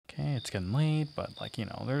It's getting late, but like, you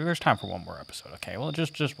know, there's time for one more episode. Okay, well,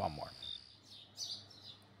 just one more.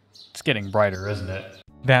 It's getting brighter, isn't it?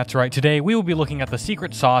 That's right, today we will be looking at the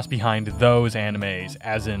secret sauce behind those animes,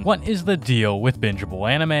 as in, what is the deal with bingeable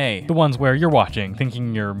anime? The ones where you're watching,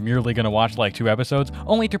 thinking you're merely gonna watch like 2 episodes,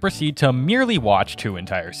 only to proceed to merely watch 2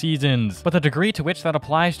 entire seasons. But the degree to which that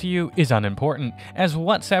applies to you is unimportant, as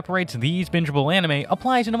what separates these bingeable anime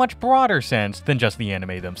applies in a much broader sense than just the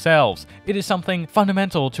anime themselves. It is something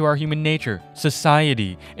fundamental to our human nature,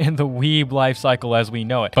 society, and the weeb life cycle as we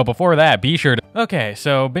know it. But before that, be sure to... Okay,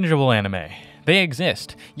 so bingeable anime. They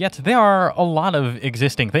exist, yet there are a lot of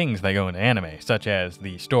existing things that go into anime, such as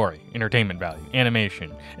the story, entertainment value,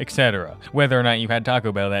 animation, etc., whether or not you had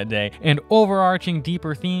Taco Bell that day, and overarching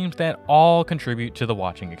deeper themes that all contribute to the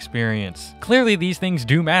watching experience. Clearly these things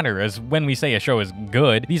do matter, as when we say a show is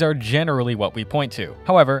good, these are generally what we point to.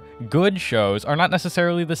 However, good shows are not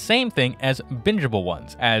necessarily the same thing as bingeable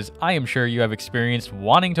ones, as I am sure you have experienced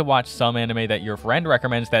wanting to watch some anime that your friend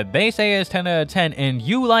recommends that they say is 10 out of 10 and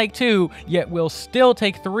you like too, yet will still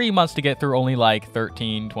take 3 months to get through only like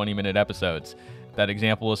 13 20-minute episodes. That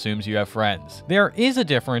example assumes you have friends. There is a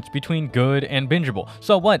difference between good and bingeable.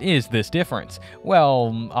 So what is this difference?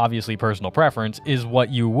 Well, obviously personal preference is what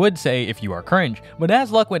you would say if you are cringe, but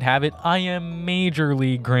as luck would have it, I am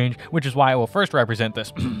majorly cringe, which is why I will first represent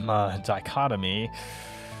this dichotomy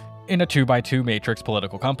in a 2x2 matrix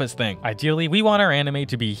political compass thing. Ideally, we want our anime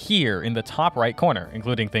to be here in the top right corner,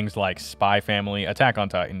 including things like Spy Family, Attack on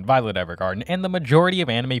Titan, Violet Evergarden, and the majority of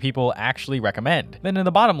anime people actually recommend. Then in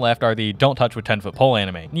the bottom left are the don't touch with 10-foot pole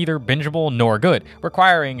anime, neither bingeable nor good,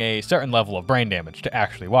 requiring a certain level of brain damage to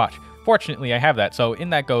actually watch. Fortunately, I have that, so in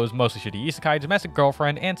that goes mostly shitty isekai, domestic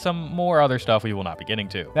girlfriend, and some more other stuff we will not be getting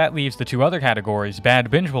to. That leaves the 2 other categories, bad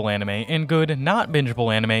bingeable anime and good not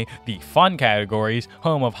bingeable anime, the fun categories,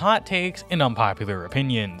 home of hot takes and unpopular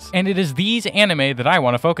opinions. And it is these anime that I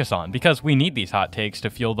want to focus on, because we need these hot takes to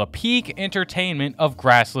fuel the peak entertainment of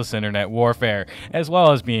grassless internet warfare, as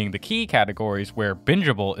well as being the key categories where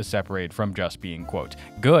bingeable is separated from just being, quote,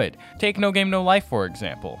 good. Take No Game No Life, for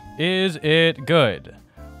example. Is it good?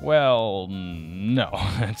 Well, no,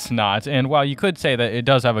 it's not. And while you could say that it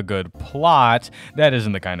does have a good plot, that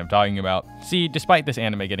isn't the kind I'm talking about. See, despite this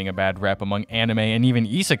anime getting a bad rep among anime and even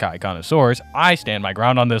isekai connoisseurs, I stand my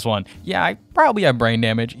ground on this one. Yeah, I probably have brain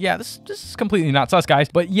damage. Yeah, this is completely not sus, guys.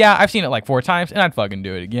 But yeah, I've seen it like 4 times, and I'd fucking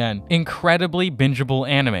do it again. Incredibly bingeable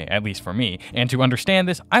anime, at least for me. And to understand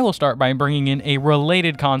this, I will start by bringing in a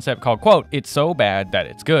related concept called, quote, it's so bad that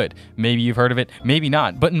it's good. Maybe you've heard of it, maybe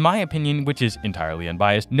not. But in my opinion, which is entirely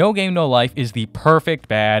unbiased, No Game No Life is the perfect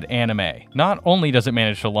bad anime. Not only does it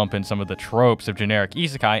manage to lump in some of the tropes of generic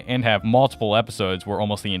isekai and have multiple episodes where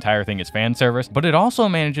almost the entire thing is fan service, but it also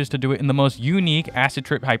manages to do it in the most unique acid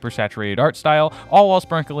trip hypersaturated art style, all while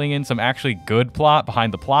sprinkling in some actually good plot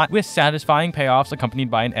behind the plot with satisfying payoffs accompanied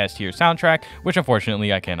by an S-tier soundtrack, which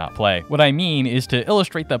unfortunately I cannot play. What I mean is to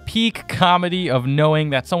illustrate the peak comedy of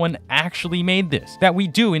knowing that someone actually made this, that we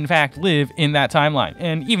do in fact live in that timeline,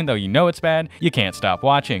 and even though you know it's bad, you can't stop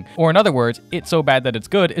watching. Or in other words, it's so bad that it's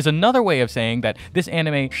good is another way of saying that this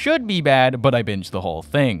anime should be bad, but I binged the whole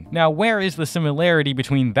thing. Now, where is the similarity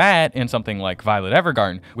between that and something like Violet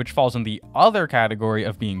Evergarden, which falls in the other category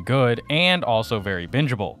of being good and also very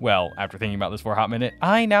bingeable? Well, after thinking about this for a hot minute,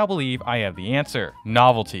 I now believe I have the answer.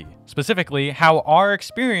 Novelty. Specifically, how our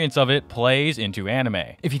experience of it plays into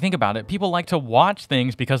anime. If you think about it, people like to watch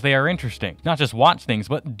things because they are interesting. Not just watch things,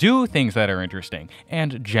 but do things that are interesting.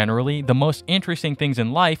 And generally, the most interesting things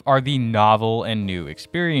in life are the novel and new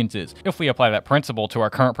experiences. If we apply that principle to our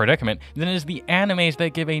current predicament, then it is the animes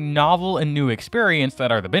that give a novel and new experience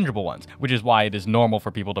that are the bingeable ones, which is why it is normal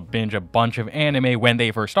for people to binge a bunch of anime when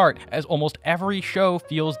they first start, as almost every show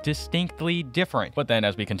feels distinctly different. But then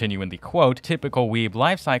as we continue in the quote, typical weeb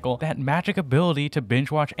life cycle, that magic ability to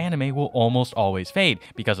binge watch anime will almost always fade,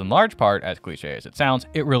 because in large part, as cliche as it sounds,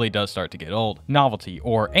 it really does start to get old. Novelty,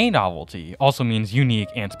 or a novelty, also means unique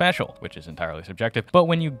and special, which is entirely subjective, but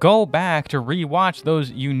when you go back to rewatch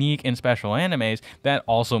those unique and special animes, that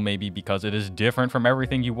also may be because it is different from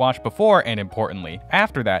everything you watched before and importantly,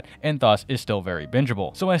 after that, and thus is still very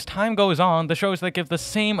bingeable. So as time goes on, the shows that give the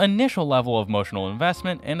same initial level of emotional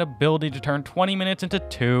investment and ability to turn 20 minutes into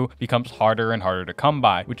 2 becomes harder and harder to come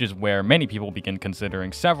by, which is where many people begin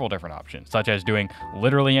considering several different options, such as doing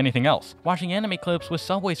literally anything else, watching anime clips with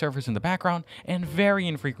Subway surfers in the background, and very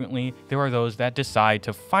infrequently, there are those that decide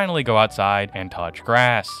to finally go outside and touch grass.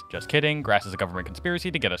 grass. Just kidding, grass is a government conspiracy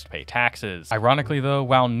to get us to pay taxes. Ironically though,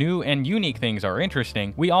 while new and unique things are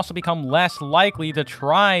interesting, we also become less likely to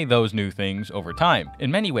try those new things over time. In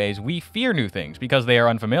many ways, we fear new things because they are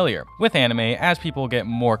unfamiliar. With anime, as people get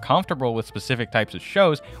more comfortable with specific types of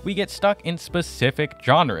shows, we get stuck in specific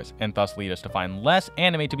genres, and thus lead us to find less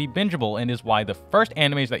anime to be bingeable, and is why the first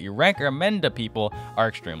animes that you recommend to people are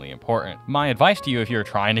extremely important. My advice to you if you're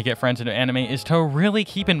trying to get friends into anime is to really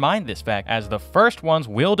keep in mind this fact, as the first ones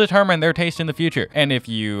will determine their taste in the future. And if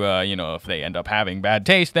you, if they end up having bad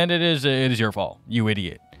taste, then it is your fault, you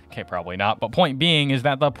idiot. Okay, probably not, but point being is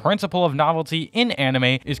that the principle of novelty in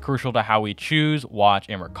anime is crucial to how we choose, watch,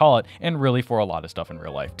 and recall it, and really for a lot of stuff in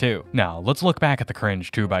real life too. Now, let's look back at the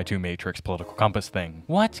cringe 2x2 Matrix political compass thing.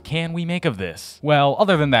 What can we make of this? Well,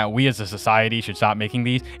 other than that we as a society should stop making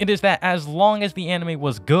these, it is that as long as the anime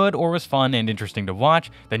was good or was fun and interesting to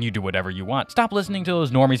watch, then you do whatever you want. Stop listening to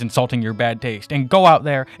those normies insulting your bad taste, and go out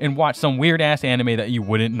there and watch some weird ass anime that you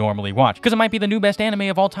wouldn't normally watch, because it might be the new best anime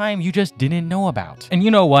of all time you just didn't know about. And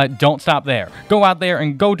you know what? Don't stop there. Go out there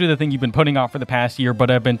and go do the thing you've been putting off for the past year but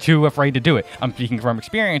have been too afraid to do it. I'm speaking from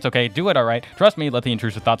experience, okay? Do it, all right? Trust me, let the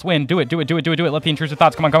intrusive thoughts win. Do it. Let the intrusive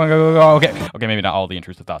thoughts come on, go. Okay, maybe not all the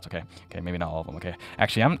intrusive thoughts, okay? Okay, maybe not all of them, okay?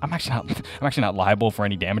 Actually, I'm actually not liable for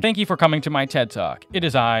any damage. Thank you for coming to my TED Talk. It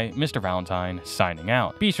is I, Mr. Valentine, signing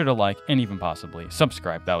out. Be sure to like and even possibly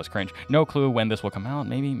subscribe. That was cringe. No clue when this will come out.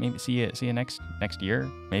 Maybe see you next year,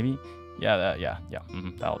 maybe. Yeah,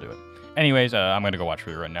 that'll do it. Anyways, I'm gonna go watch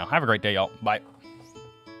Rerun now. Have a great day, y'all. Bye.